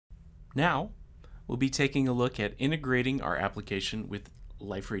Now, we'll be taking a look at integrating our application with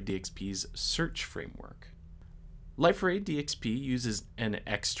Liferay DXP's search framework. Liferay DXP uses an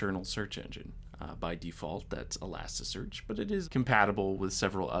external search engine. By default, that's Elasticsearch, but it is compatible with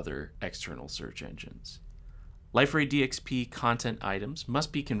several other external search engines. Liferay DXP content items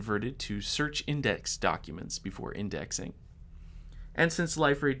must be converted to search index documents before indexing. And since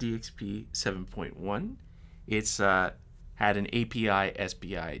Liferay DXP 7.1, it's had an API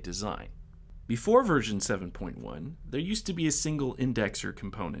SPI design. Before version 7.1, there used to be a single indexer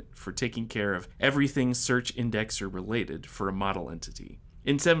component for taking care of everything search indexer related for a model entity.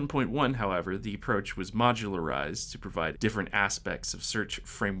 In 7.1, however, the approach was modularized to provide different aspects of search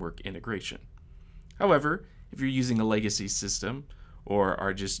framework integration. However, if you're using a legacy system or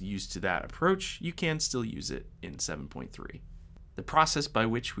are just used to that approach, you can still use it in 7.3. The process by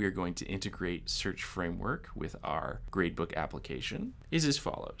which we are going to integrate search framework with our gradebook application is as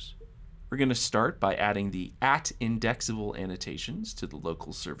follows. We're going to start by adding the @indexable annotations to the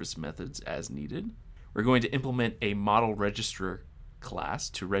local service methods as needed. We're going to implement a model registrar class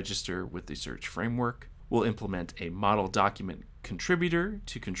to register with the search framework. We'll implement a model document contributor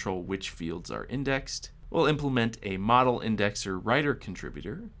to control which fields are indexed. We'll implement a model indexer writer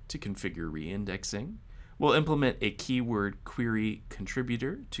contributor to configure reindexing. We'll implement a keyword query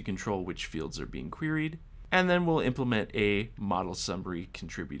contributor to control which fields are being queried. And then we'll implement a model summary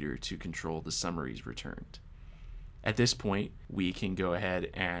contributor to control the summaries returned. At this point, we can go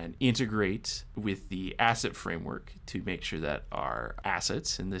ahead and integrate with the asset framework to make sure that our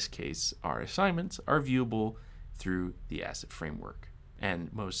assets, in this case our assignments, are viewable through the asset framework.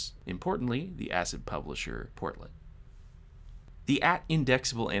 And most importantly, the asset publisher portlet. The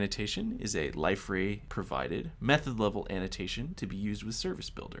 @indexable annotation is a Liferay provided method level annotation to be used with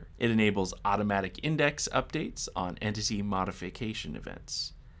Service Builder. It enables automatic index updates on entity modification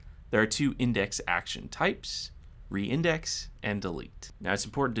events. There are two index action types, reindex and delete. Now it's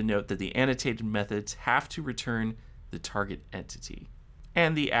important to note that the annotated methods have to return the target entity,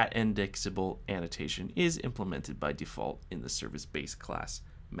 and the @indexable annotation is implemented by default in the service base class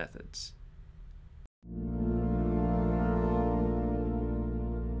methods.